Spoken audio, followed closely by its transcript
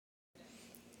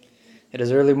It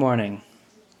is early morning.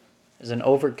 There's an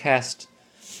overcast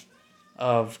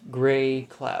of gray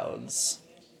clouds,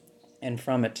 and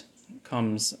from it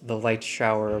comes the light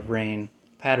shower of rain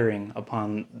pattering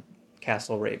upon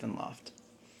Castle Ravenloft.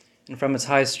 And from its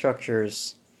high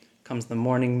structures comes the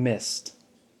morning mist,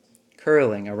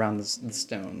 curling around the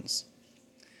stones.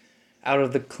 Out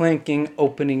of the clanking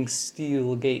opening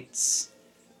steel gates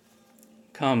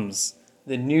comes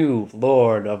the new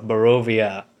Lord of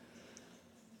Barovia,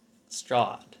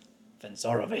 Strahd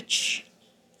Venzorovich.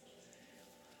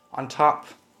 On top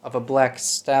of a black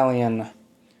stallion,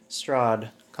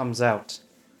 Strahd comes out,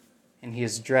 and he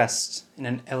is dressed in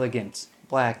an elegant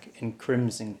black and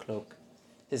crimson cloak.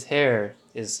 His hair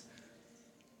is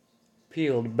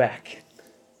peeled back,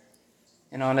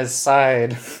 and on his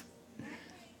side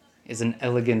is an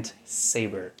elegant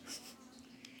saber.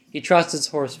 He trots his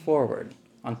horse forward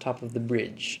on top of the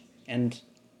bridge, and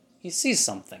he sees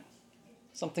something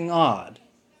odd.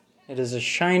 It is a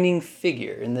shining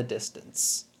figure in the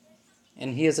distance,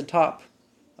 and he is atop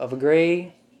of a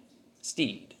gray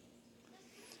steed.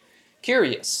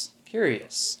 Curious,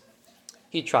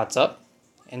 he trots up,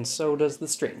 and so does the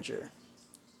stranger.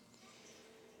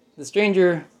 The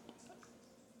stranger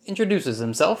introduces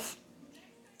himself.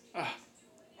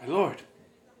 My lord,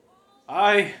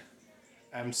 I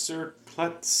am Sir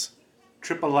Klutz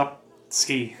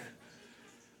Tripolopsky.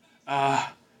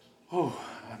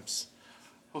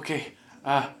 Okay.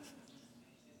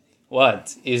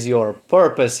 What is your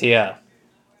purpose here?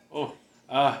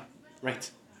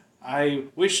 Right. I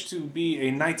wish to be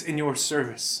a knight in your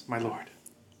service, my lord.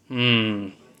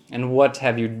 And what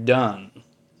have you done?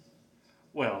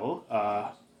 Well,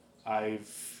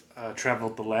 I've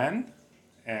traveled the land,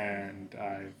 and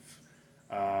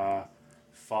I've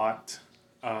fought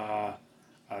a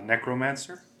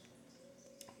necromancer,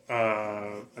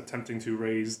 attempting to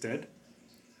raise dead.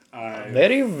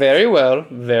 Very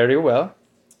well.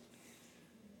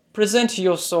 Present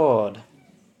your sword.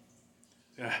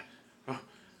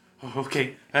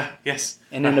 Okay, yes.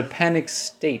 And in a panicked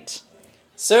state,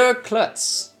 Sir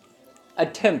Klutz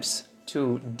attempts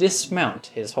to dismount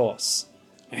his horse.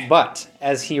 But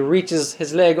as he reaches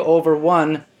his leg over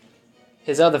one,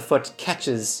 his other foot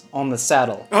catches on the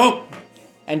saddle. Oh!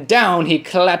 And down he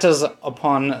clatters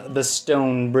upon the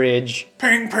stone bridge.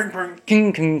 Ping, ping, ping.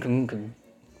 King, king, king,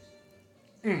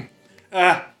 king.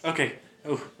 Okay.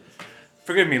 Oh,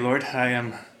 forgive me, lord. I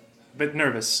am a bit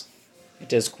nervous.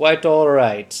 It is quite all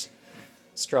right.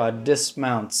 Strahd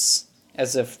dismounts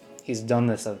as if he's done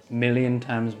this 1,000,000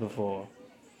 times before.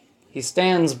 He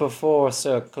stands before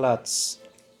Sir Klutz.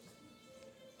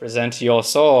 Present your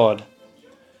sword.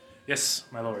 Yes,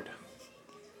 my lord.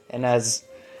 And as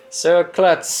Sir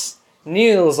Klutz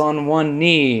kneels on one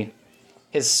knee,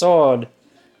 his sword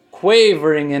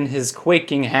quavering in his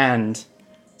quaking hand,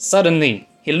 suddenly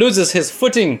he loses his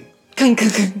footing.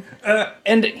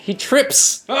 And he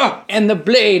trips, and the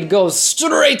blade goes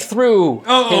straight through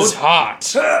his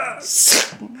heart.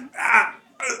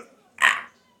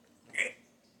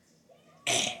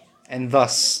 And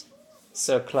thus,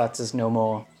 Sir Klutz is no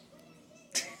more.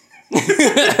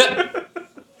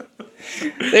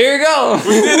 There you go.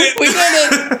 We did it. We did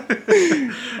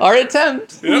it. Our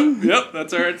attempt. Yep.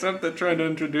 That's our attempt at trying to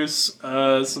introduce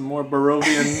some more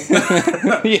Barovian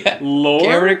lore.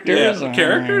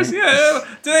 Characters. Yeah.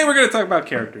 Today we're going to talk about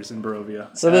characters in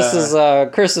Barovia. So this is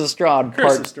Curse of Strahd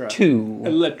Part 2.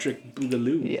 Electric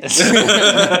Boogaloo. Yes.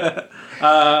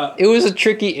 It was a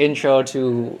tricky intro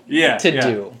to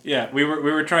do. Yeah, we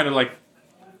were trying to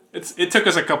it took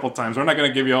us a couple times. We're not going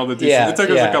to give you all the details. It took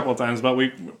us a couple times, but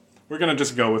we're going to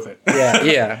just go with it.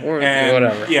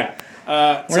 Whatever. Yeah.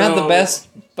 We're not the best,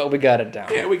 but we got it down.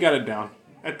 Yeah, we got it down.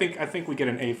 I think we get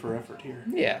an A for effort here.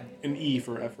 Yeah. An E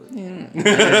for effort. Yeah.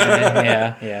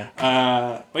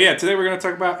 But yeah, today we're going to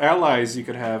talk about allies you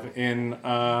could have in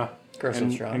Curse of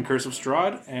Strahd. In Curse of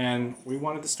Strahd, and we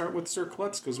wanted to start with Sir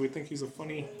Klutz because we think he's a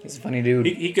funny dude.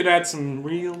 He could add some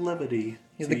real levity.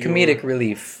 He's the comedic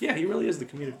relief. Yeah, he really is the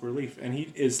comedic relief, and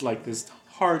he is like this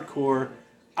hardcore.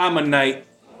 I'm a knight,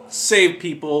 save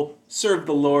people, serve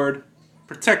the Lord,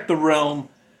 protect the realm,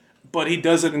 but he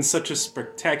does it in such a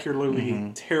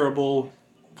spectacularly terrible,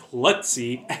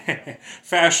 klutzy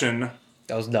fashion.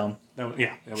 That was dumb. That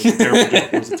was a terrible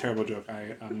joke. It was a terrible joke.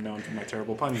 I'm known for my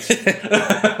terrible puns.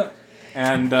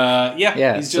 And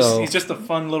he's just a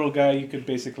fun little guy you could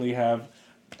basically have.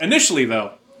 Initially,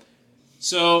 though,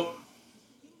 so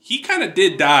he kind of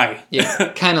did die.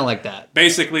 Yeah, kind of like that.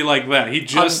 Basically like that. He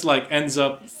just ends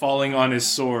up falling on his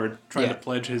sword, trying to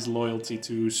pledge his loyalty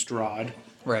to Strahd.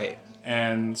 Right.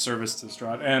 and service to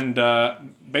Strahd.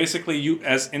 And basically, you,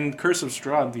 as in Curse of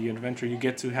Strahd, the adventure, you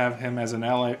get to have him as an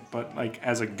ally, but like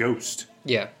as a ghost.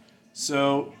 Yeah.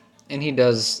 So. And he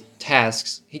does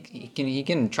tasks. He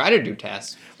can try to do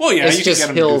tasks. Well, yeah, it's you just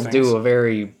can get him to he'll do a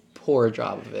very poor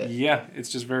job of it. Yeah, it's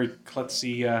just very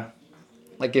klutzy.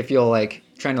 Like if you'll like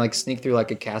trying to like sneak through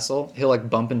like a castle, he'll like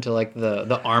bump into like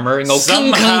the armor and go.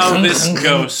 Somehow this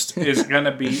ghost is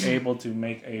gonna be able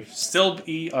to still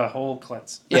be a whole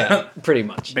klutz. Yeah, pretty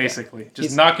much. Basically, just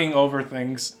He's knocking over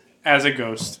things as a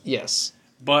ghost. Yes.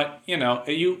 But you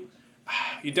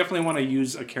definitely want to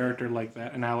use a character like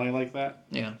that, an ally like that.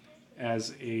 Yeah.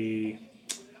 As a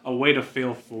way to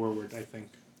fail forward, I think.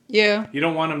 Yeah. You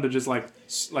don't want him to just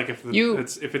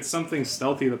if it's something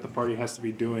stealthy that the party has to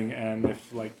be doing, and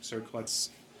if like Sir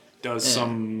Klutz does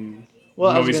some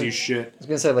noisy shit. I was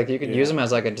gonna say like you could use him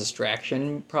as like a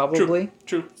distraction, probably.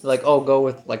 True. Like go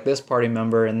with like this party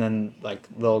member, and then like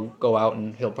they'll go out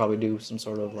and he'll probably do some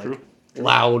sort of like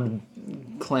loud,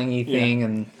 clangy thing,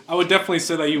 and I would definitely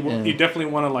say that you definitely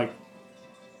want to like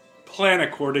plan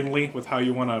accordingly with how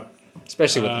you want to.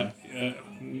 Especially with him.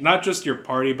 Not just your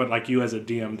party, but like you as a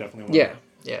DM definitely want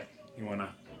you want to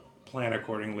plan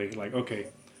accordingly. Like, okay,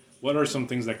 what are some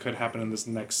things that could happen in this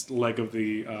next leg of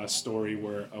the story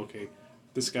where, okay,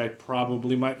 this guy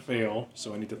probably might fail,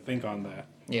 so I need to think on that.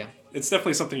 Yeah. It's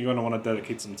definitely something you're going to want to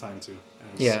dedicate some time to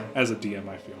as a DM,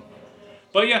 I feel.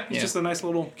 But yeah, he's just a nice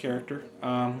little character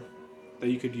that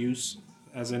you could use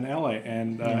as an ally.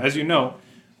 And as you know,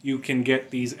 you can get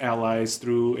these allies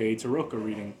through a Taroka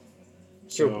reading.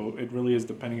 So it really is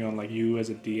depending on like you as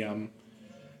a DM.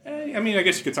 I mean, I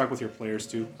guess you could talk with your players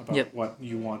too about what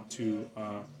you want to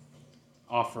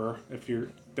offer. If you're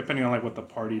depending on like what the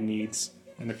party needs,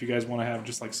 and if you guys want to have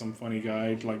just like some funny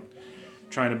guy like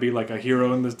trying to be like a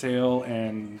hero in the tale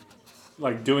and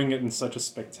like doing it in such a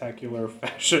spectacular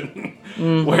fashion,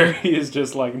 where he is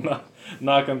just like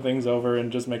knocking things over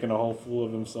and just making a whole fool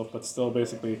of himself, but still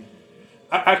basically,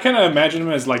 I kind of imagine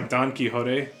him as like Don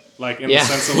Quixote. Like, in the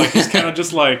sense of, like, he's kind of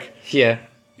just, like... Yeah.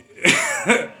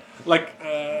 Like,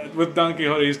 with Don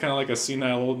Quixote, he's kind of like a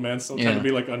senile old man still trying to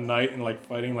be, like, a knight and, like,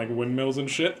 fighting, like, windmills and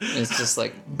shit. It's just,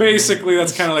 like... Basically,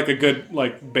 that's kind of, like, a good,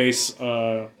 like, base...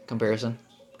 comparison.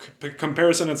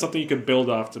 Comparison and something you could build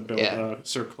off to build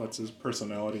Sir Klutz's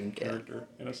personality and character,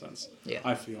 in a sense. Yeah.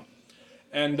 I feel.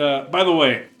 And, by the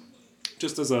way,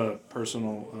 just as a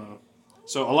personal...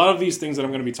 so, a lot of these things that I'm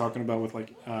going to be talking about with,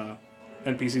 like...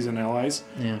 NPCs and allies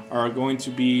are going to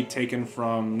be taken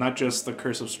from not just the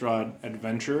Curse of Strahd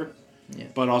adventure,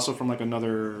 but also from like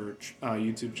another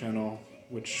YouTube channel,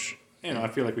 which I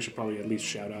feel like we should probably at least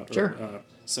shout out or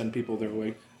send people their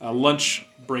way. Lunch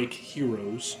Break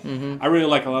Heroes. I really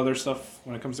like a lot of their stuff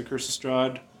when it comes to Curse of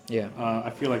Strahd. Yeah.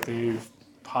 I feel like they've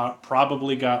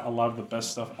probably got a lot of the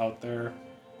best stuff out there.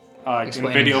 Explaining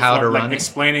in video how form, to like run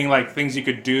explaining like things you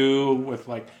could do with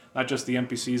like not just the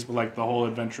NPCs but like the whole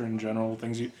adventure in general.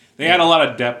 They add a lot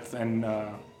of depth and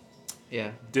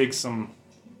dig some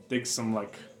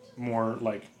like more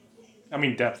like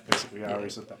depth basically. I already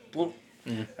said that.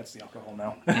 That's the alcohol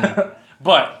now.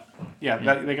 But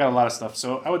they got a lot of stuff.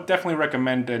 So I would definitely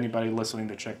recommend anybody listening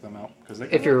to check them out because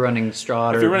if you're running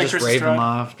Strahd or just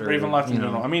Ravenloft in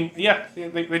general. I mean,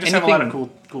 they just have a lot of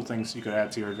cool things you could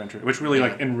add to your adventure, which really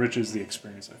like enriches the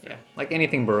experience. I feel. Yeah, like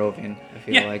anything Barovian. I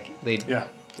feel like they. Yeah.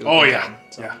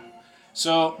 Yeah.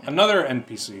 So another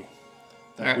NPC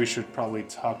that we should probably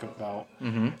talk about.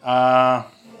 I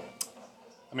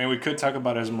mean, we could talk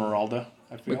about Esmeralda.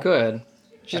 I feel. We could.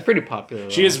 She's pretty popular.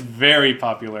 She is very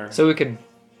popular. So we could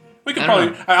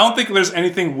probably. I don't think there's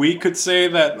anything we could say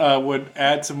that would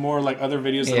add to more like other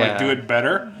videos that like do it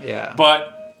better. Yeah.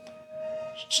 But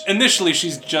initially,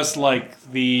 she's just like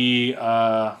the.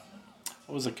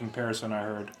 What was a comparison I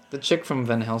heard? The chick from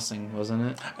Van Helsing,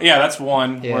 wasn't it? Yeah, that's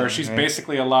one where she's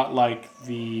basically a lot like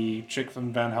the chick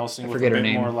from Van Helsing. I forget with a her bit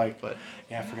name, more like. but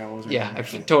I forgot what was her name.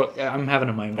 I'm having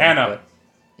a mind blank. Anna. But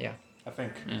yeah. I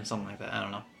think. Yeah, something like that. I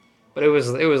don't know. But it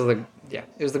was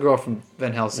the girl from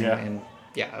Van Helsing, and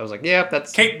I was like,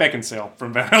 that's Kate Beckinsale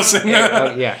from Van Helsing.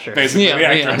 Sure. Basically, the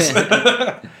actress.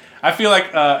 I feel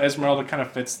like Esmeralda kind of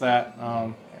fits that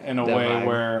in a way vibe.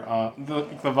 Where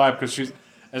the vibe because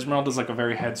Esmeralda's like a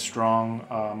very headstrong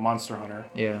monster hunter.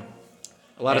 Yeah.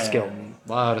 A lot of skill.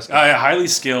 Highly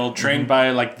skilled, trained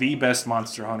by like the best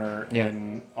monster hunter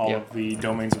in all of the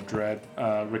domains of dread.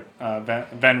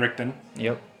 Van Richten.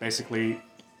 Yep. Basically,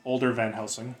 older Van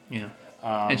Helsing. Yeah.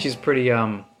 And she's pretty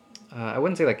I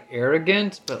wouldn't say like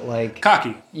arrogant, but like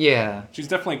Cocky. yeah, She's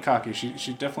definitely cocky. She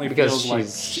definitely because feels like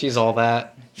she's all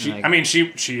that. I mean, she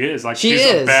is like She she's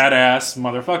is. a badass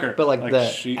motherfucker. But like the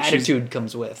she's attitude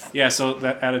comes with. yeah. So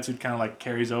that attitude kind of like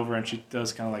carries over, and she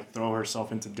does kind of like throw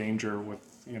herself into danger with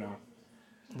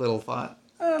Little thought.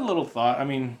 a little thought. I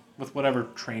mean, with whatever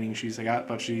training she's got,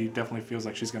 but she definitely feels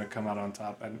like she's gonna come out on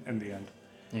top in the end.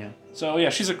 Yeah. So yeah,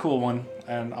 she's a cool one,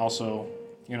 and also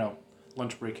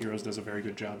Lunch Break Heroes does a very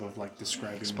good job of like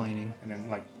describing, explaining, and then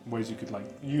like ways you could like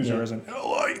use her as an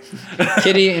ally.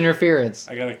 Kitty interference.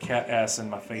 I got a cat ass in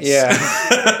my face. Yeah.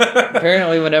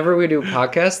 Apparently, whenever we do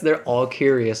podcasts, they're all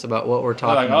curious about what we're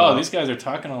talking about. Oh, these guys are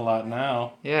talking a lot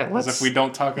now. Yeah. As if we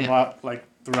don't talk a lot like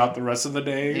throughout the rest of the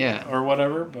day. Yeah. Or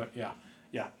whatever. But yeah.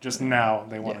 Just now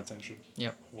they want attention.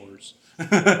 Yep. Wars.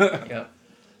 Yep.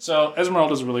 So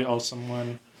Esmeralda's a really awesome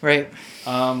one. Right.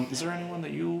 Is there anyone that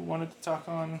you wanted to talk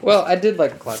on? Well, I did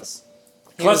like Klutz.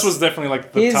 Klutz was definitely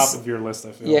like the top of your list,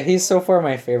 I feel. Yeah, he's so far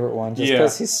my favorite one, just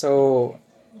because he's so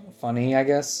funny, I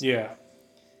guess. Yeah.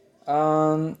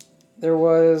 There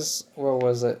was, what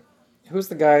was it? Who's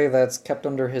the guy that's kept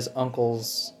under his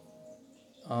uncle's?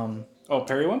 Oh,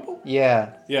 Periwinkle?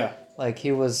 Yeah. Yeah. Like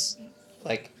he was,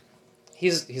 like,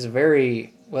 he's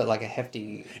very like a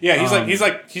hefty. Yeah,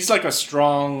 he's like a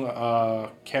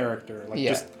strong character. Like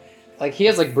just like he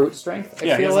has like brute strength. he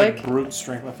has like brute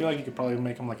strength. I feel like you could probably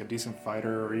make him like a decent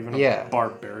fighter or even a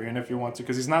barbarian if you want to,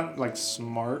 because he's not like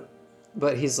smart.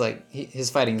 But he's like his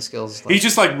fighting skills. He's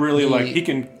just like really like he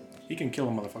can kill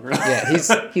a motherfucker.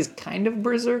 Yeah, he's kind of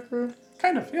berserker.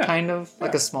 Kind of, yeah. Kind of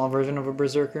like a small version of a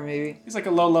berserker, maybe. He's like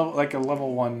a low level, like a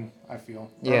level 1. I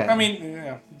feel. Yeah. I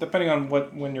mean, depending on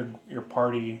when your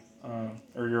party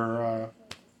or your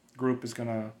group is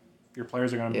your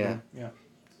players are gonna be. Yeah.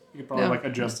 You could probably like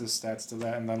adjust his stats to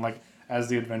that, and then like as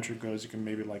the adventure goes, you can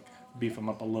maybe like beef him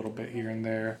up a little bit here and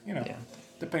there.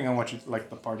 Depending on what you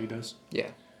like the party does. Yeah.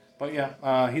 But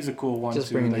he's a cool one just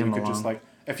too. That you could just like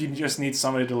if you just need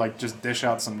somebody to like just dish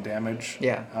out some damage.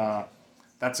 Yeah.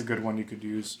 That's a good one you could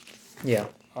use. Yeah.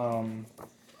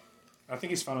 I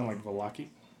think he's found in like Valaki.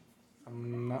 If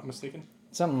I'm not mistaken.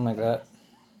 Something like that.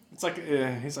 It's like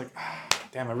he's like,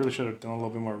 damn, I really should have done a little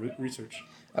bit more research.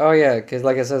 Oh yeah, because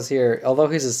like it says here, although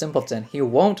he's a simpleton, he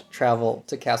won't travel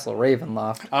to Castle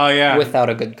Ravenloft. Oh yeah. Without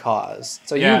a good cause.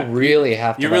 So you really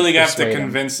have to. You really have to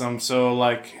convince him. So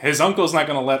like his uncle's not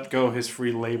gonna let go his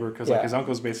free labor because like his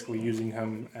uncle's basically using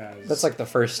him as. That's like the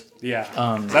first. Yeah.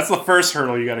 That's the first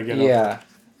hurdle you got to get over. Yeah.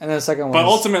 And then the second one. But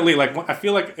ultimately, like I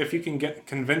feel like if you can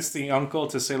convince the uncle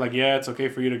to say like, yeah, it's okay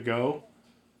for you to go,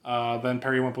 then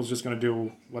Periwinkle's just gonna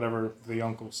do whatever the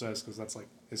uncle says because that's like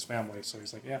his family. So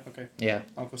he's like, yeah, okay. Yeah.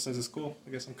 Uncle says it's cool.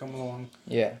 I guess I'm coming along.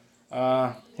 Yeah.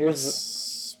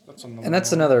 That's another. And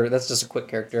that's another. That's just a quick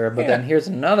character. But then here's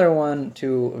another one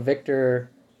to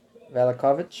Victor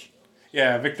Valakovich.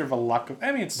 Yeah, Victor Valakovich.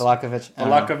 I mean, it's Valakovich.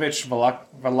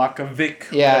 Valakovic.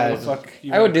 Yeah, fuck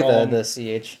I would do the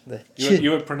CH.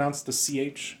 You would pronounce the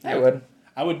CH. I would.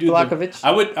 I would do Valakovich.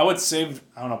 I would save.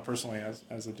 I don't know personally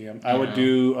as a DM. I would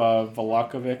do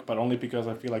Valakovic, but only because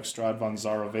I feel like Strahd von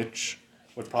Zarovich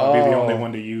would probably be the only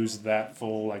one to use that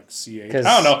full like CH. I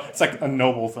don't know. It's like a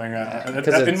noble thing.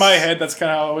 In my head, that's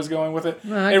kind of how I was going with it.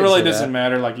 It really doesn't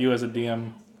matter. Like you as a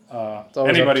DM.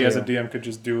 Anybody as a DM could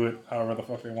just do it however the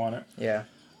fuck they want it. Yeah.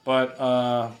 But,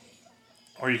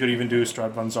 or you could even do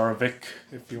Strahd von Zarovich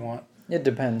if you want. It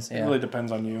depends, yeah. It really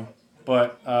depends on you.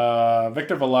 But,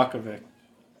 Victor Valakovic.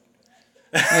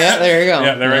 Yeah, there you go.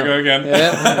 Yeah, there we go again.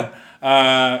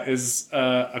 Yeah. Is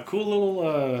a cool little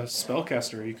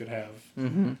spellcaster he could have.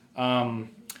 Mm-hmm.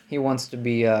 He wants to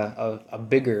be a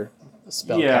bigger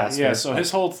spellcaster. Yeah, so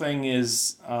his whole thing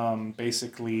is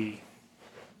basically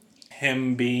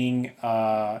him being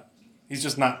he's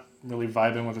just not really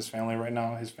vibing with his family right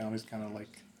now. His family's kind of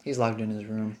like he's locked in his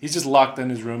room. He's just locked in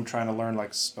his room trying to learn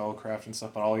like spellcraft and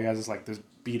stuff, but all he has is like this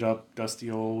beat up, dusty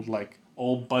old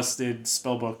busted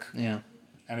spellbook. Yeah.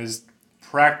 And is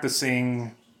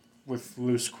practicing with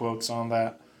loose quotes on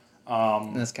that.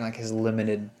 And that's kind of like his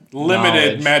limited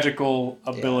magical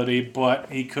ability, but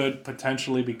he could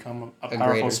potentially become a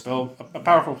powerful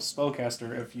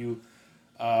spellcaster if you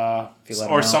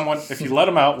if you let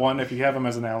him out, if you have him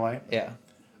as an ally. Yeah.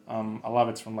 A lot of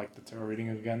it's from like the tarot reading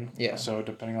again. Yeah. So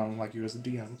depending on like you as a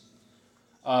DM,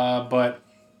 but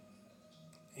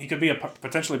he could be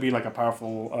potentially be like a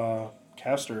powerful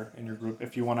caster in your group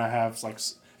if you want to have like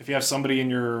if you have somebody in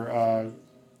your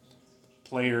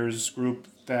players group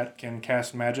that can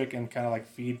cast magic and kind of like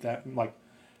feed that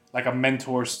like a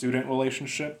mentor student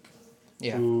relationship.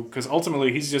 Yeah. Because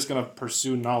ultimately he's just gonna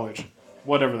pursue knowledge,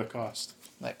 whatever the cost.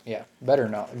 Like better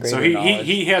knowledge. So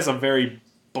he has a very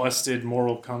busted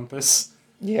moral compass.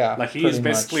 Yeah, Like he's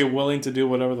basically willing to do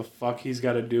whatever the fuck he's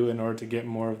got to do in order to get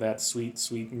more of that sweet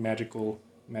magic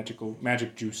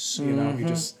juice. You know,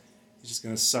 he's just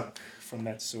gonna suck from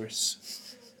that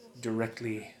source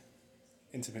directly,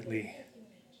 intimately,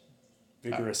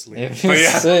 vigorously. But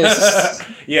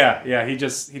yeah, he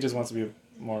just wants to be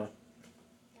more.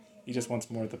 He just wants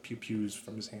more of the pew pews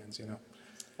from his hands. You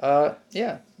know.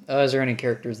 Yeah. Is there any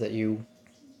characters that you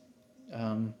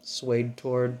swayed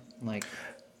toward, like?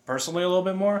 Personally, a little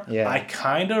bit more. Yeah. I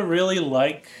kind of really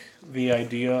like the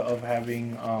idea of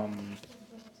having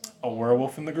a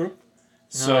werewolf in the group.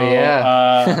 So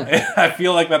I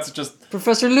feel like that's just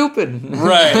Professor Lupin.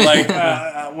 right. Like,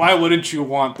 why wouldn't you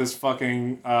want this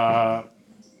fucking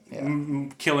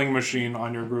killing machine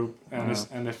on your group? And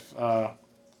if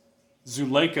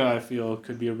Zuleika, I feel,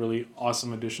 could be a really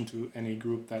awesome addition to any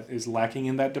group that is lacking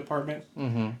in that department.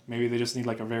 Mm-hmm. Maybe they just need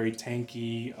like a very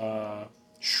tanky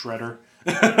shredder.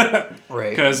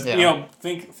 Right. Because you know,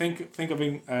 think of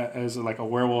it as like a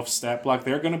werewolf stat block.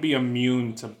 They're going to be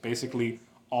immune to basically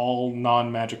all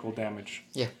non-magical damage.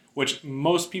 Yeah. Which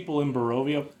most people in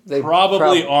Barovia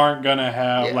probably aren't going to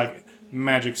have like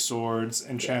magic swords,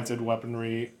 enchanted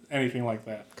weaponry, anything like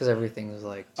that. Because everything is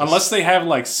like... Unless they have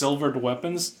like silvered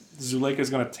weapons, Zuleika is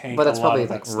going to tank. But that's a lot probably of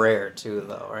like that rare too,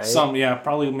 though, right?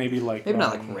 Probably maybe like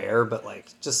not like rare, but like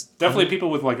just definitely people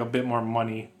with like a bit more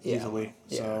money easily.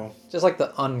 Yeah. So just like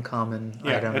the uncommon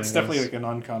item. It's definitely like an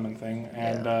uncommon thing,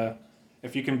 and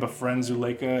if you can befriend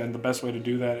Zuleika, and the best way to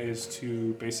do that is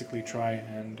to basically try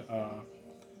and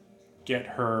get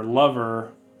her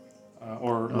lover,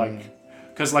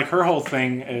 because like her whole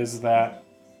thing is that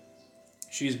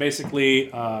she's basically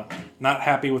not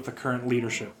happy with the current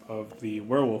leadership of the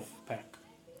werewolf pack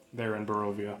there in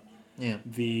Barovia. Yeah.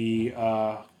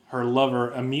 Her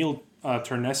lover Emil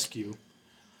Ternescu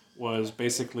was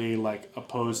basically like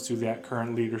opposed to that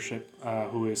current leadership,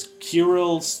 who is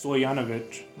Kirill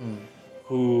Stoyanovich,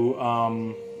 who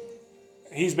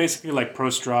he's basically like pro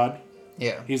Strahd.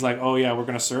 Yeah. He's like, oh yeah, we're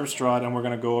gonna serve Strahd and we're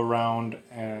gonna go around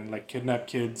and like kidnap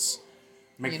kids,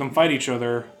 make them fight each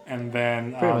other, and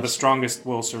then the strongest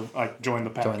will join the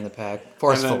pack. Join the pack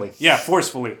forcefully.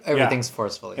 Forcefully. Everything's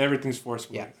forcefully. Everything's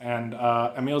forcefully. Yeah. And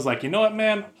Emil's like, you know what,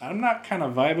 man? I'm not kind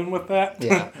of vibing with that.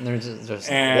 Yeah. And they're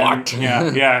just and walked.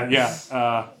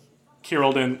 yeah.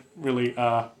 Kirill didn't really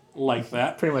like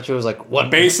that. Pretty much, it was like what?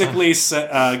 Basically,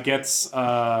 gets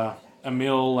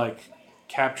Emil like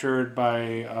captured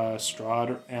by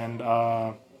Strahd, and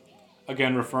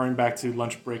again referring back to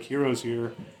Lunch Break Heroes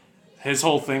here. His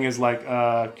whole thing is like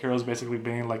Kirill's basically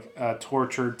being like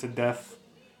tortured to death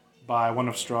by one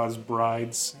of Strahd's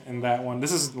brides in that one.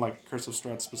 This is like Curse of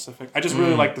Strahd specific. I just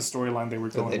really like the storyline they were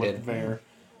going with there.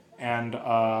 And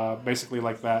basically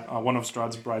like that, one of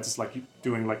Strahd's brides is like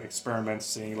doing like experiments,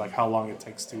 seeing like how long it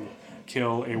takes to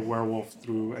kill a werewolf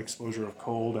through exposure of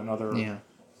cold and other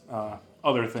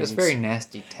things. Just very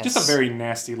nasty tests. Just a very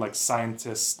nasty like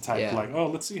scientist type, like, oh,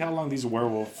 let's see how long these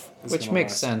werewolf is Which gonna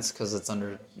makes last. sense because it's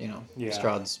under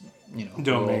Strahd's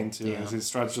domain role. too. Yeah.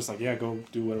 Strahd's just like, go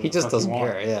do whatever. He just doesn't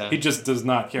want. care. Yeah. He just does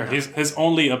not care. No. His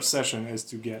only obsession is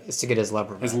to get his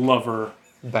lover back. His lover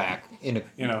back in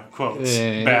a quotes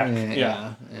back.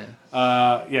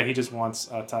 He just wants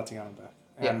Tatiana back.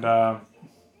 And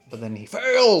but then he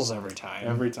fails every time.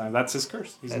 Every time. That's his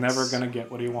curse. He's never going to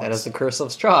get what he wants. That is the curse of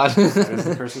Strahd. That is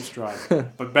the curse of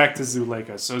Strahd. But back to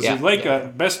Zuleika. So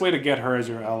Zuleika, best way to get her as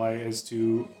your ally is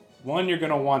to, one, you're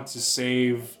going to want to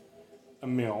save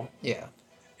Emil. Yeah.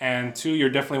 And two, you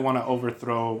definitely want to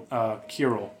overthrow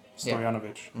Kirill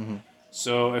Stoyanovich. Yeah. Mm-hmm.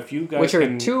 So if you guys Which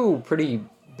are two pretty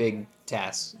big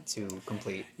tasks to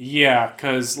complete. Yeah,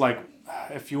 because like,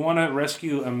 if you want to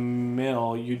rescue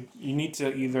Emil, you need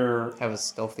to either have a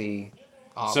stealthy.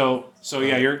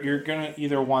 You're gonna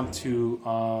either want to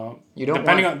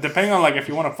depending on like if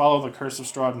you want to follow the Curse of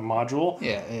Strahd module.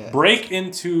 Break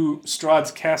into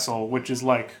Strahd's castle, which is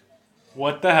like,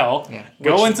 what the hell? Yeah.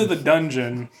 Go into the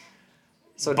dungeon.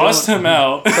 So bust him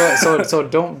out. So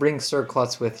don't bring Sir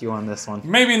Klutz with you on this one.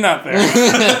 Maybe not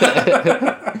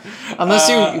there. Unless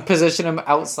you position him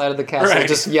outside of the castle,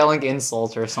 just yelling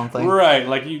insults or something. Right,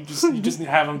 like you just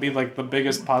have him be like the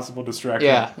biggest possible distraction.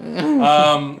 Yeah.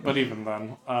 But even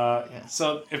then,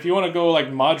 so if you want to go like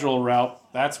module route,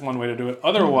 that's one way to do it.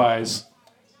 Otherwise,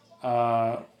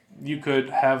 you could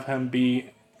have him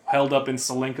be held up in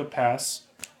Selenka Pass,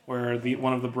 where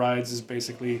one of the brides is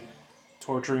basically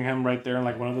torturing him right there in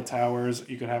like one of the towers.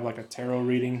 You could have like a tarot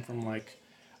reading from like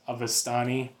a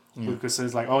Vistani who could say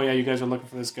like, oh yeah, you guys are looking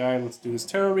for this guy, let's do this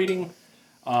tarot reading.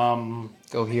 Go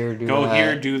here,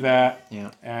 do that.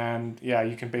 Yeah. And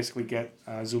you can basically get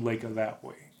Zuleika that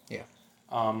way. Yeah.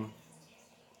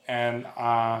 And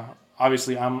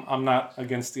obviously, I'm not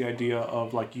against the idea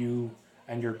of like you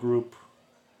and your group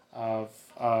of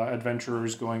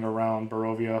adventurers going around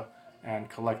Barovia and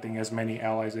collecting as many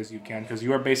allies as you can, because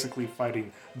you are basically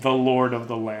fighting the Lord of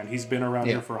the land. He's been around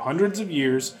here for hundreds of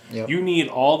years. Yep. You need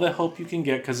all the help you can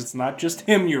get, because it's not just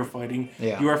him you're fighting.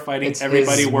 Yeah. You are fighting It's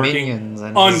everybody his working minions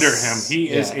and under his- him. He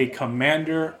is yeah. a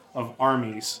commander of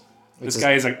armies. This is-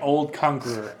 guy is an old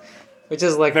conqueror. Which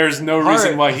is like There's no hard-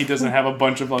 reason why he doesn't have a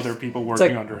bunch of other people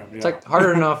working under him. It's like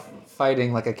hard enough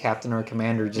fighting like a captain or a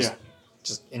commander just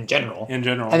in general. In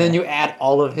general. And then you add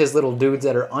all of his little dudes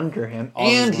that are under him, All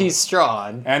of and his he's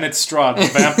Strahd. And it's Strahd, the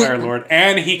vampire lord,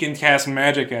 and he can cast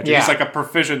magic at you. Yeah. He's like a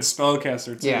proficient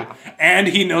spellcaster too. Yeah. And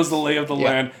he knows the lay of the Yeah.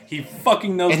 land. He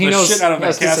fucking knows And he the knows shit out of I that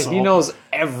was gonna say, castle. he knows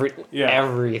everything.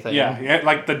 Yeah,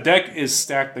 like the deck is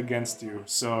stacked against you,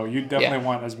 so you definitely Yeah.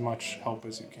 want as much help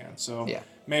as you can. So Yeah.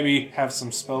 maybe have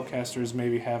some spellcasters,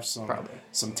 maybe have Probably.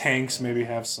 some tanks, maybe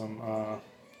have some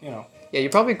Yeah, you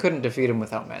probably couldn't defeat him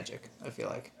without magic, I feel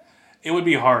like. it would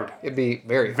be hard. It'd be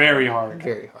very hard. Very hard.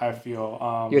 Very hard. I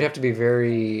feel. You'd have to be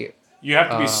very... You have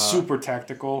to be super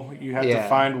tactical. You have to yeah.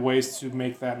 find ways to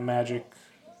make that magic.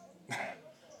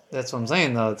 That's what I'm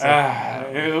saying, though. It's like,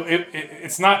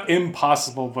 It's not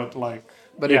impossible, but like.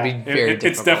 But it'd be very It's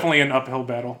difficult. definitely an uphill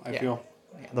battle, I Yeah. feel.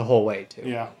 the whole way, too.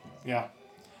 Yeah.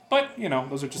 But,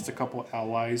 those are just a couple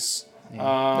allies. Yeah.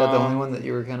 Is that the only one that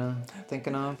you were kind of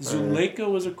thinking of? or-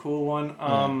 Zuleika was a cool one.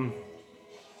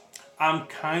 I'm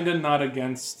kind of not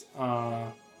against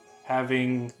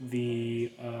having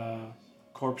the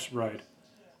corpse bride.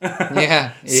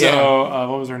 Yeah. So,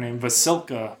 what was her name?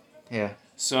 Vasilka. Yeah.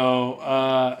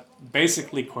 So,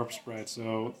 basically corpse bride.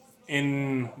 So,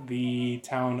 in the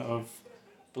town of,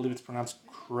 I believe it's pronounced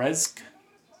Kresk.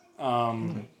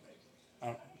 I'm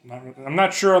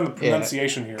not sure on the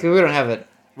pronunciation here. Because we don't have it.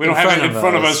 We don't have it in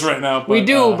front of us right now. But, we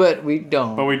do, but we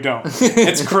don't. But we don't.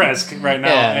 It's Kresk right now.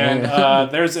 Yeah.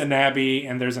 And there's an abbey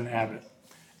and there's an abbot.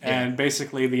 And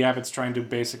basically the abbot's trying to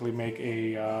basically make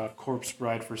a corpse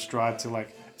bride for Strahd to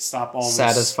like stop all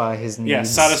satisfy his needs. Yeah,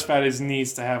 satisfy his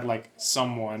needs to have like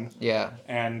someone. Yeah.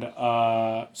 And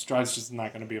Strahd's just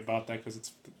not going to be about that because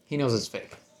it's... He knows it's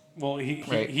fake. Well,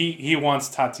 Right. he wants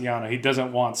Tatiana. He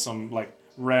doesn't want some like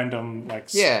random like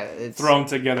It's thrown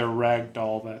together rag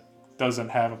doll that doesn't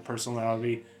have a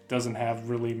personality, doesn't have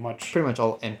really much. pretty much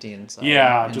all empty inside.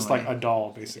 Yeah, in just a like way. a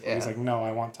doll basically. Yeah. He's like, no,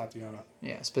 I want Tatiana.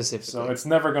 Yeah, specifically. So it's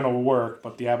never gonna work.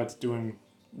 But the abbot's doing.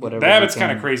 Whatever The abbot's he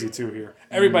kind of can. crazy too here.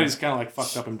 Everybody's kind of like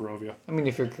fucked up in Barovia. I mean,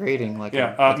 if you're creating like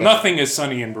Nothing is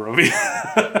sunny in Barovia.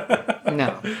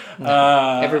 No.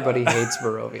 Everybody hates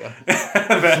Barovia.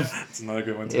 That's another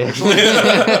good one too. Yeah.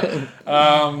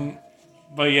 Actually.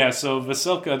 But yeah, so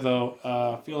Vasilka though,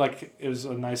 I feel like it was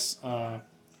a nice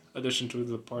addition to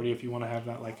the party if you want to have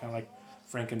that like kind of like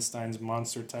Frankenstein's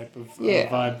monster type of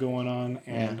vibe going on,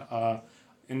 and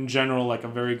in general like a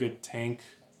very good tank.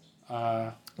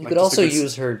 You could also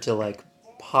use her to like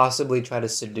possibly try to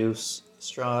seduce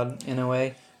Strahd in a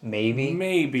way.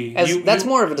 Maybe. That's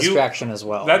more of a distraction as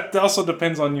well. That also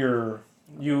depends on your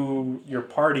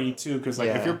party too, because like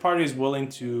if your party is willing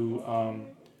to,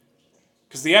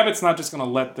 because the abbot's not just gonna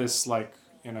let this like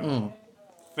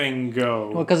thing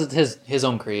go. Well, because it's his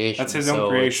own creation. That's his so own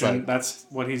creation. like- That's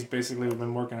what he's basically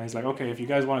been working on. He's like, okay, if you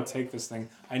guys want to take this thing,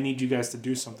 I need you guys to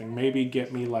do something. Maybe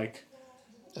get me like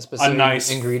a specific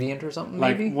nice ingredient or something.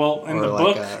 like maybe. well in Or the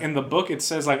like book in the book it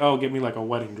says like, oh, get me like a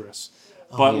wedding dress.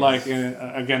 But like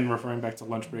again, referring back to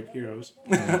Lunch Break Heroes,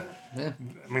 Yeah. I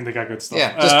mean they got good stuff.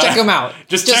 Yeah, just check them out.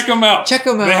 Just check them out. Check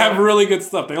them out. They have really good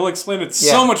stuff. They'll explain it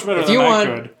so much better if than you I want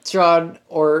could. Strahd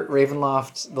or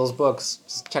Ravenloft, those books,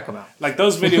 just check them out. Like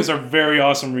those videos are very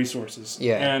awesome resources.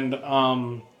 Yeah. And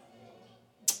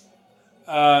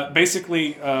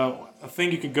basically, a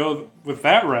thing you could go with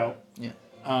that route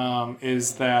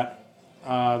is that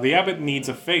the abbot needs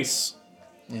a face.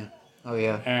 Yeah. Oh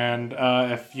yeah. And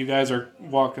if you guys are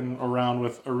walking around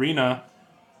with Arena,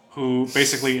 who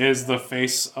basically is the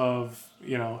face of,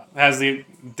 has the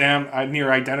damn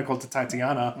near identical to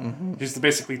Tatiana, she's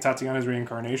basically Tatiana's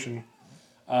reincarnation,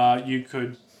 you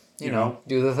could, you know,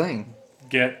 do the thing.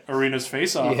 get Arena's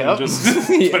face off Yep. and just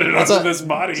put it onto this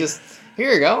body. Just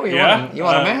here you go. You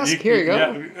want a mask? Here you go.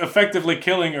 Yeah, effectively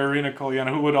killing Arena Kolyana,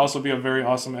 who would also be a very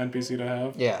awesome NPC to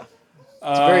have. Yeah.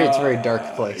 It's a very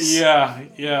dark place. Yeah.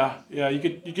 You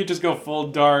could just go full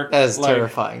dark. That is like,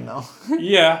 terrifying, though.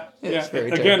 Yeah.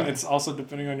 very Again, terrifying. it's also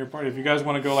depending on your party. If you guys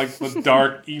want to go like the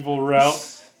dark evil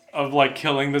route of like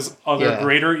killing this other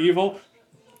greater evil,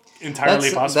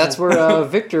 entirely possible. That's where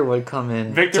Victor would come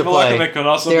in. Victor to play. Volakovic could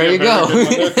also There be a you very go. good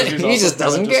one there, 'cause he's He also just kinda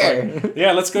doesn't care. like,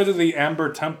 yeah, let's go to the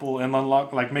Amber Temple and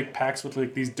unlock, like, make pacts with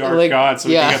like these dark Like, gods so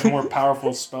yeah. we can get more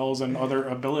powerful spells and other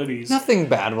abilities. Nothing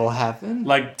bad will happen.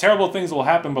 Like, terrible things will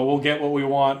happen, but we'll get what we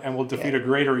want and we'll defeat a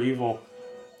greater evil.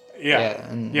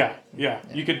 Yeah.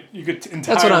 You could entirely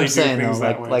That's what I'm do saying though. things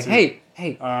that way Like, too.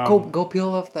 hey, go peel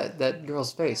off that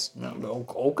girl's face. No,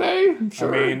 okay,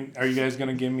 sure. I mean, are you guys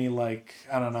gonna give me like,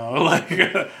 I don't know, like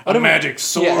a magic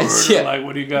sword? Yeah. Or like,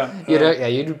 what do you got?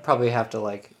 You'd probably have to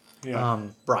like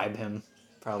bribe him.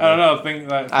 Probably. I don't know.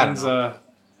 Things.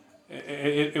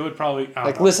 It would probably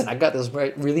listen. I got this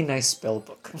really nice spell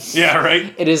book. Yeah,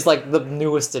 right. It is like the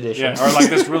newest edition. Yeah, or like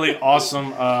this really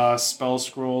awesome spell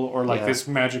scroll, or like this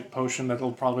magic potion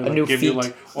that'll probably like, give you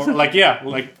like, or like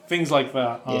like things like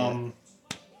that.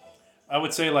 I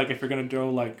would say like if you're gonna do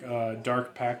like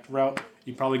Dark Pact route,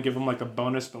 you probably give them like a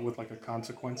bonus, but with like a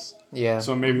consequence. Yeah.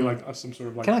 So maybe like some sort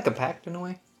of like kind of like a pact in a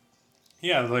way.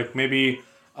 Yeah, like maybe.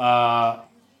 I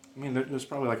mean, there's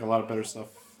probably like a lot of better stuff.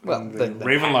 Well, the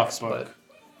Ravenloft book.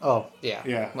 But, oh yeah.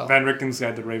 Yeah, well, Van Richten's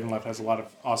Guide to Ravenloft has a lot of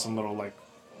awesome little like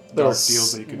little dark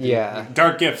deals that you could do. Yeah.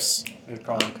 Dark gifts. They'd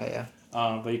call them. Okay.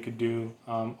 Yeah. That you could do.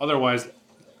 Otherwise,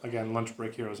 again, Lunch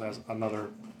Break Heroes has another.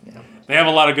 Yeah. They have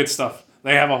a lot of good stuff.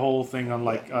 They have a whole thing on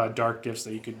like dark gifts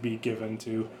that you could be given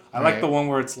to. I like the one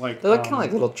where it's like they're like kind of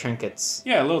like little trinkets.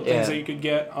 Yeah, little things that you could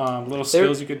get. Little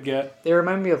skills you could get. They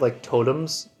remind me of like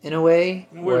totems in a way.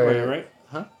 In a weird way, right?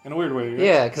 Huh? In a weird way. Right?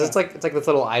 Yeah, because it's like this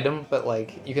little item, but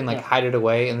like you can like hide it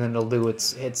away, and then it'll do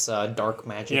its dark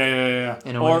magic. Yeah.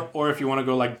 In a way. Or if you want to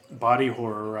go like body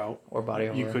horror route, or body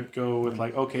horror, you could go with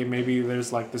like maybe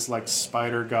there's like this like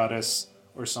spider goddess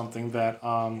or something that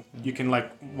you can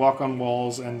like walk on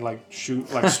walls and like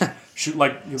shoot like shoot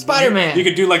like Spider-Man. You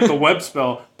could do like the web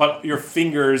spell, but your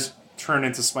fingers turn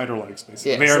into spider legs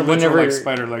basically. Yeah, they are so literally like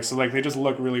spider legs, so like they just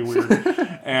look really weird.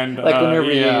 And like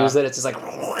whenever you use it, it's just like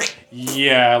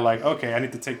like okay, I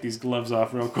need to take these gloves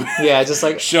off real quick. Yeah, just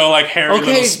like show like hairy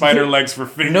little spider legs for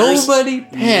fingers. Nobody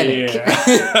panic.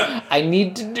 Yeah. I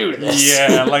need to do this.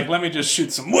 Yeah, like let me just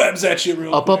shoot some webs at you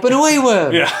real quick. Up and away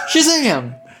web. Yeah.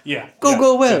 Shazam. Yeah.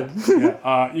 Go web.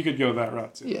 Yeah. You could go that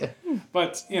route too. Yeah.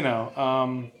 But, you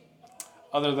know,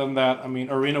 other than that, I mean,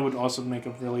 Arena would also make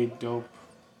a really dope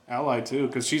ally too,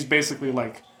 because she's basically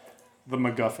like the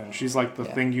MacGuffin. She's like the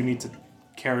thing you need to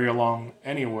carry along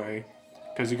anyway,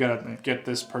 because you gotta get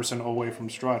this person away from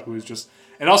Strahd, who is just...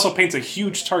 It also paints a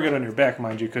huge target on your back,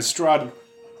 mind you, because Strahd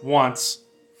wants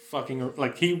fucking...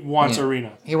 Like, he wants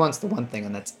Arena. He wants the one thing,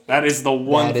 and that is the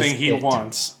one thing he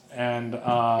wants. And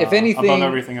if anything, above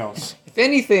everything else. If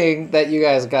anything that you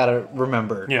guys gotta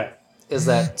remember is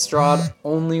that Strahd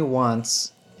only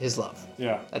wants his love.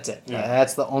 Yeah. That's it. Yeah.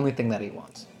 That's the only thing that he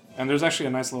wants. And there's actually a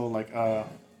nice little like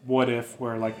what if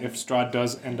where like if Strahd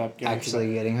does end up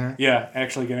getting her. Yeah,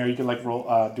 actually getting her, you could like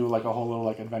roll do like a whole little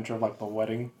like adventure of like the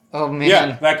wedding. Oh man.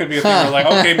 Yeah, that could be a thing where like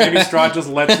okay, maybe Strahd just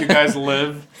lets you guys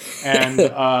live and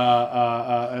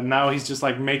now he's just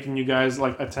like making you guys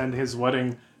like attend his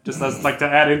wedding. Just as like to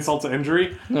add insult to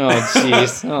injury. Oh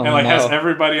jeez. Oh, and like has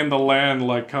everybody in the land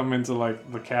like come into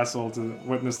like the castle to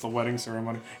witness the wedding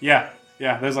ceremony. Yeah.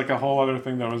 There's like a whole other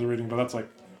thing that I was reading, but that's like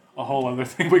a whole other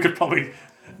thing we could probably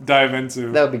dive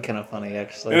into. That would be kind of funny,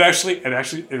 actually.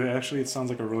 It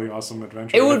sounds like a really awesome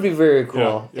adventure. It would be very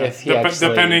cool if he actually...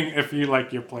 Depending if you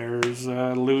like your players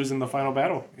lose in the final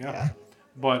battle. Yeah.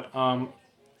 But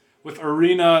with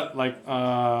Arena, like.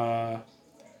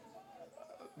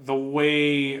 The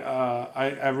way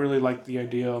I really like the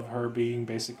idea of her being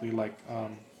basically like,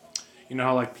 you know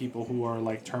how like people who are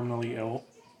like terminally ill.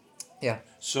 Yeah.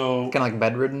 So kind of like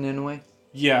bedridden in a way.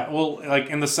 Yeah, well, like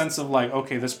in the sense of like,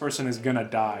 okay, this person is gonna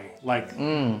die. Like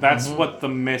that's what the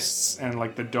mists and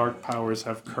like the dark powers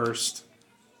have cursed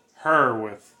her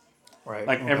with. Right.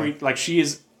 Like like she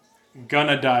is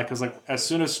gonna die because like as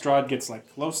soon as Strahd gets like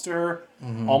close to her,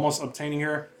 almost obtaining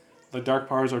her. The dark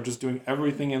powers are just doing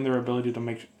everything in their ability to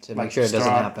make sure it doesn't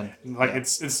happen. Like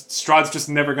it's Strahd's just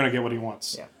never gonna get what he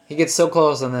wants. Yeah, he gets so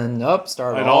close and then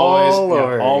start it all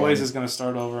over. Always again. is gonna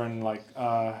start over and like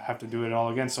have to do it all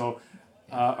again. So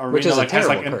Arena which is like a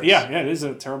terrible has like curse. it is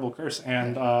a terrible curse.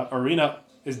 And Arena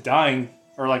is dying,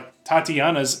 or like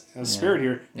Tatiana's spirit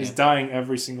here is dying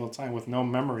every single time with no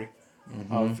memory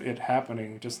of it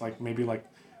happening. Just like maybe like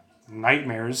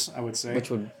nightmares, I would say, which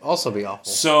would also be awful.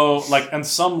 So like on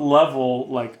some level,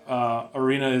 like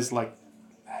Arena is like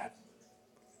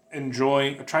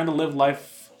trying to live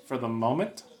life for the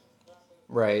moment,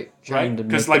 right? Trying to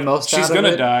because like she's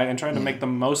gonna die and trying to make the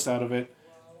most out of it,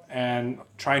 and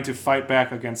trying to fight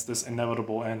back against this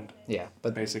inevitable end. Yeah,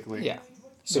 but basically,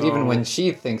 But even when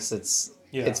she thinks it's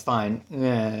fine,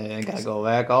 I gotta go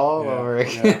back all over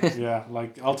again. Yeah.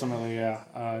 Like ultimately,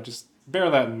 just bear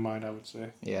that in mind. I would say.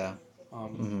 Yeah.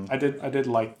 I did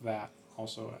like that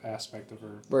also aspect of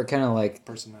her. Where it kind of like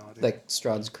personality, like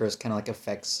Strahd's curse, kind of like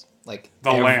affects like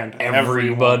the land,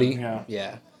 everybody. Everyone.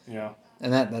 Yeah.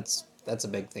 And that's a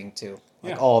big thing too.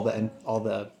 Like all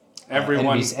the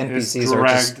everyone NPCs is dragged are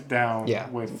just, down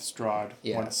with Strahd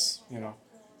once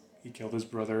he killed his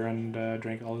brother and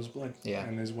drank all his blood.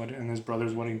 And his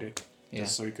brother's wedding day,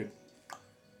 just so he could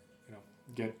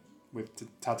get with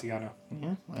Tatiana.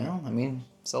 Yeah. Well, I mean,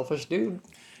 selfish dude.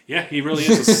 Yeah, he really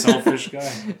is a selfish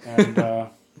guy, and I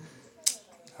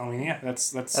mean,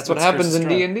 that's what happens in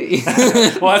D&D.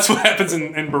 Well, that's what happens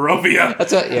in Barovia.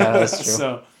 That's true.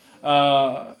 So,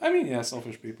 I mean,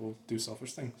 selfish people do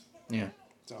selfish things. Yeah.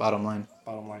 So, bottom line.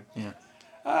 Yeah.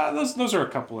 Those are a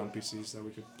couple NPCs that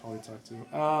we could probably talk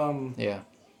to. Yeah.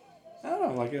 I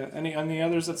don't know, like any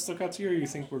others that stuck out to you, or you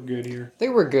think we're good here? They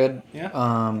were good. Yeah.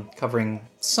 Covering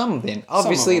some of them.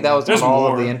 Obviously, that was not all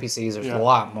of the NPCs. There's a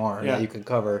lot more that you could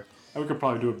cover. We could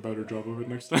probably do a better job of it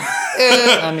next time.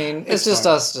 I mean, it's just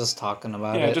fine. Us just talking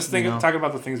about it. Yeah, just talking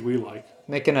about the things we like.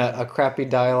 Making a crappy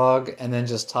dialogue and then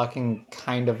just talking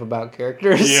kind of about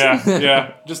characters.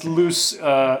 Yeah. Just loose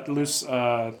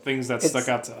things that stuck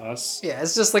out to us. Yeah,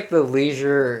 it's just like the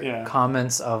leisure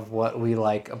comments of what we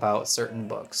like about certain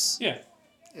books. Yeah.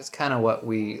 It's kind of what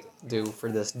we do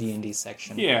for this D&D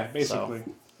section. Yeah, basically.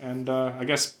 So. And I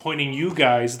guess pointing you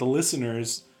guys, the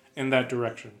listeners, in that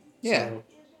direction. Yeah. So,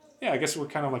 yeah, I guess we're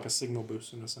kind of like a signal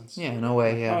boost in a sense. Yeah, in a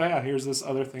way, yeah. Oh, yeah, here's this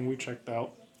other thing we checked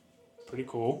out. Pretty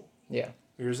cool. Yeah.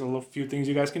 Here's a few things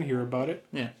you guys can hear about it.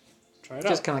 Yeah. Try it out.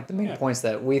 Just kind of like the main points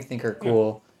that we think are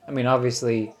cool. Yeah. I mean,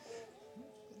 obviously,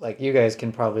 like, you guys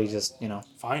can probably just,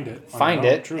 find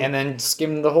it. True. And then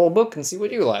skim the whole book and see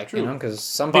what you like, because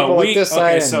some people like this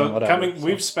side and whatever.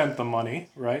 We've spent the money,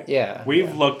 right? Yeah.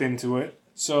 We've looked into it.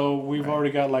 So we've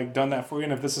already got done that for you,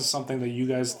 and if this is something that you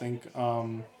guys think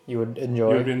you would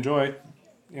enjoy,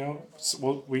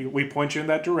 we point you in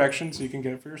that direction so you can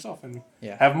get it for yourself and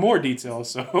have more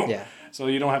details. So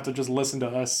you don't have to just listen to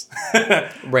us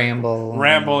ramble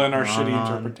in our shitty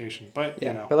interpretation. But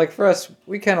but like for us,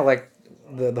 we kind of like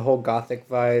the whole gothic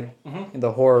vibe and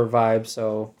the horror vibe.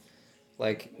 So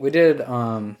like we did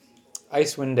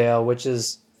Icewind Dale, which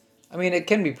is, I mean, it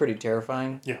can be pretty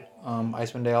terrifying. Yeah.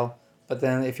 Icewind Dale. But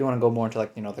then if you want to go more into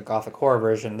like, the gothic horror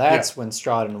version, that's when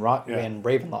Strahd and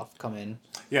Ravenloft come in.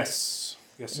 Yes.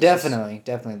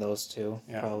 Definitely those two,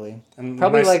 probably. And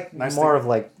probably more of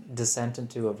like Descent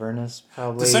into Avernus,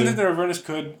 probably. Descent into Avernus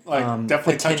could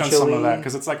definitely touch on some of that,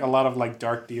 because it's like a lot of like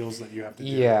dark deals that you have to do.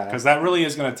 Yeah. Because that really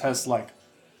is going to test like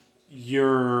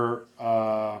your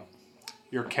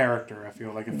character. I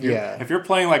feel like if you're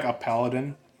playing like a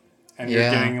paladin. And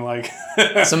you're getting like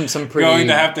some pretty going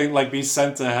to have to like be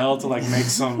sent to hell to like make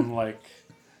some like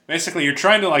basically you're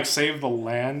trying to like save the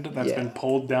land that's been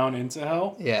pulled down into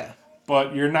hell. Yeah.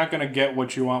 But you're not gonna get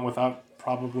what you want without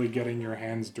probably getting your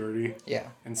hands dirty. Yeah.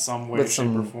 In some way,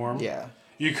 shape, or form. Yeah.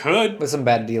 You could with some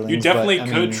bad dealings. You definitely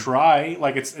could try.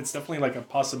 Like it's definitely like a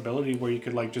possibility where you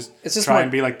could like just try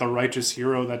and be like the righteous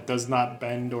hero that does not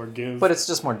bend or give. But it's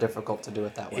just more difficult to do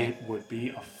it that way. It would be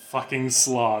a fucking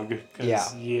slog. Yeah.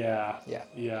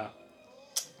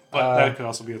 But that could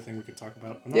also be a thing we could talk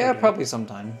about. Yeah, probably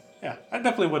sometime. Yeah, I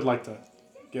definitely would like to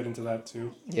get into that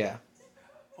too. Yeah.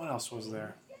 What else was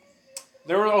there?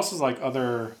 There were also like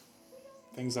other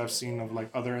things I've seen of like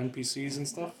other NPCs and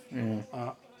stuff.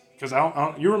 Because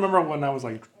you remember when I was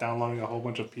like downloading a whole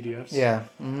bunch of PDFs? Yeah.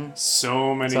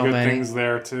 So many good things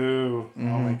there too. Oh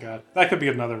my god, that could be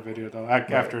another video though.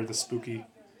 After the spooky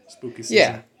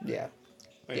season. Yeah.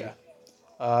 We'll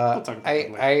talk about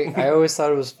that later. I always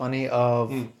thought it was funny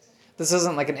of this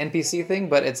isn't like an NPC thing,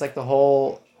 but it's like the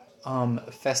whole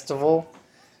festival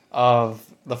of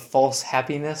the false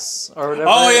happiness or whatever.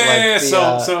 Oh yeah.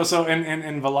 So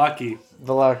in Vallaki.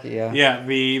 Vallaki, yeah. Yeah,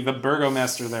 the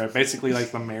burgomaster there, basically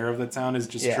like the mayor of the town, is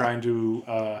just trying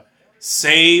to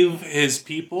save his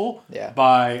people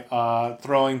by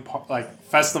throwing like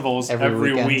festivals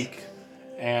every week.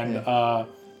 And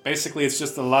basically it's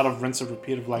just a lot of rinse and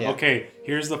repeat of like, okay,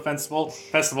 here's the festival.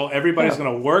 Everybody's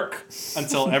going to work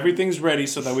until everything's ready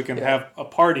so that we can have a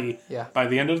party by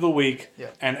the end of the week.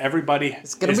 And everybody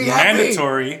is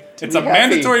mandatory. It's a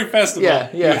mandatory festival.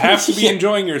 You have to be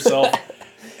enjoying yourself.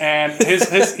 And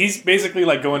he's basically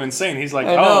like going insane. He's like,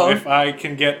 if I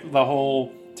can get the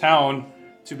whole town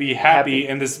to be happy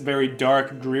in this very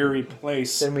dark, dreary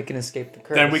place, then we can escape the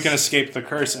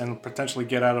curse. And potentially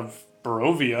get out of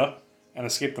Barovia and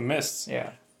escape the mists.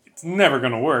 Yeah. It's never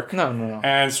gonna work. No.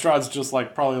 And Strahd's just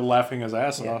like probably laughing his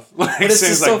ass off. Like, But it's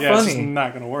just so it's funny. just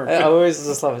not gonna work. I always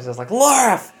just love it. It's just like,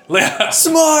 laugh! Yeah.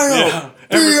 Smile! Yeah.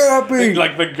 Be happy!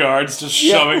 Like the guards just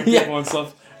shoving people and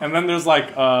stuff. And then there's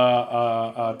like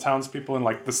townspeople in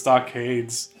like the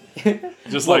stockades.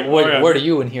 Just like, what are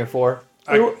you in here for?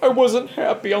 I wasn't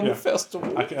happy on the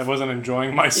festival. I wasn't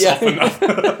enjoying myself enough.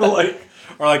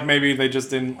 Or like maybe they just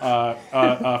didn't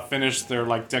finish their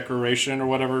like decoration or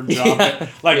whatever job.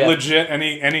 Legit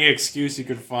any excuse you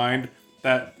could find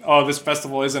that this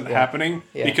festival isn't happening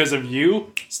because of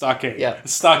you. Stockade. Yeah.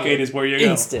 Stockade is where you go.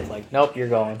 Instant. Like, nope, you're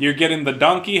going. You're getting the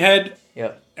donkey head.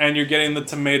 Yep. And you're getting the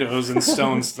tomatoes and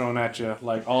stones thrown at you,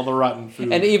 like all the rotten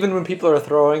food. And even when people are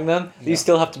throwing them, you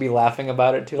still have to be laughing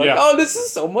about it too. Like, oh, this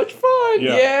is so much fun!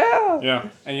 Yeah.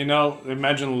 And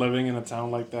imagine living in a town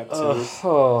like that too.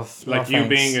 You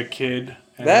being a kid.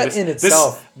 And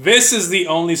itself. This is the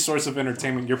only source of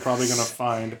entertainment you're probably gonna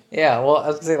find. Yeah. Well, I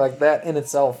was gonna say like that in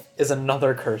itself is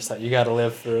another curse that you got to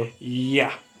live through.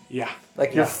 Yeah.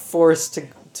 Like you're forced to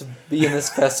be in this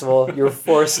festival. You're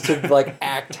forced to like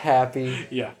act happy.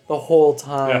 The whole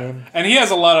time. Yeah. And he has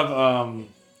a lot of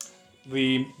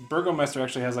the Burgomaster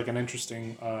actually has like an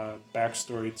interesting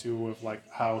backstory too of like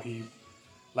how he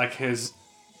like his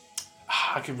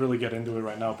I could really get into it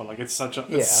right now, but like it's such a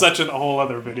whole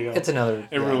other video. It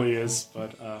really is,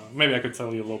 but maybe I could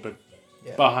tell you a little bit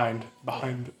behind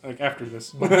like after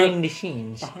this. Behind the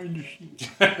scenes.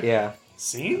 Yeah.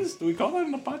 Scenes? Do we call that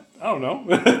in the pod? I don't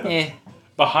know.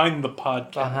 Behind the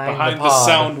podcast. Behind the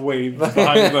sound waves.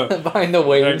 Behind the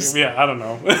waves. I don't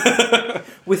know.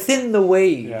 Within the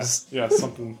waves. Yeah,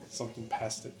 something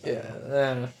past it.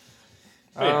 Yeah.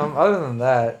 Other than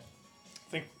that,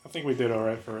 I think we did all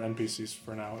right for NPCs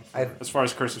for now. As far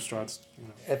as Curse of Strahd,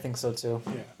 I think so too.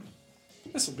 Yeah,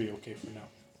 this will be okay for now.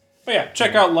 But yeah,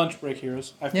 check out Lunch Break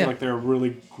Heroes. I feel like they're a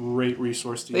really great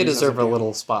resource to use. They deserve a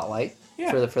little spotlight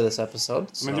for this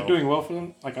episode. I mean, they're doing well for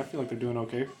them. Like, I feel like they're doing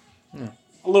okay. Yeah.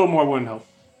 A little more wouldn't help.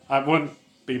 I wouldn't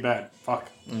be bad. Fuck.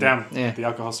 Damn. Yeah. The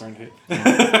alcohol's starting to hit.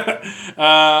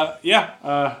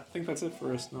 I think that's it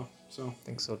for us now. So. I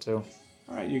think so too.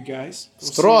 All right, you guys.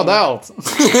 Strahd out.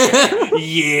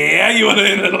 Yeah, you want to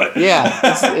end it like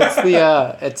it's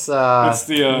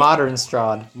the modern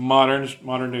Strahd. Modern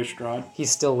day Strahd.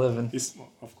 He's still living.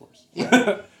 Of course.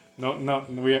 Yeah. No,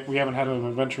 we haven't had an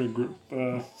adventure group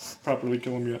properly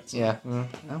kill him yet. So. Yeah.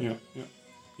 Yeah.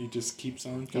 He just keeps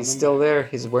on. He's still there.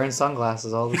 He's wearing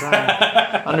sunglasses all the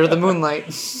time under the moonlight.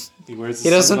 He wears. He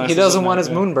doesn't want his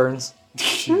moon burns.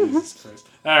 Jesus Christ.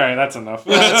 All right, that's enough.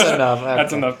 That's enough. Okay.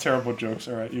 That's enough terrible jokes.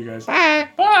 All right, you guys. Bye.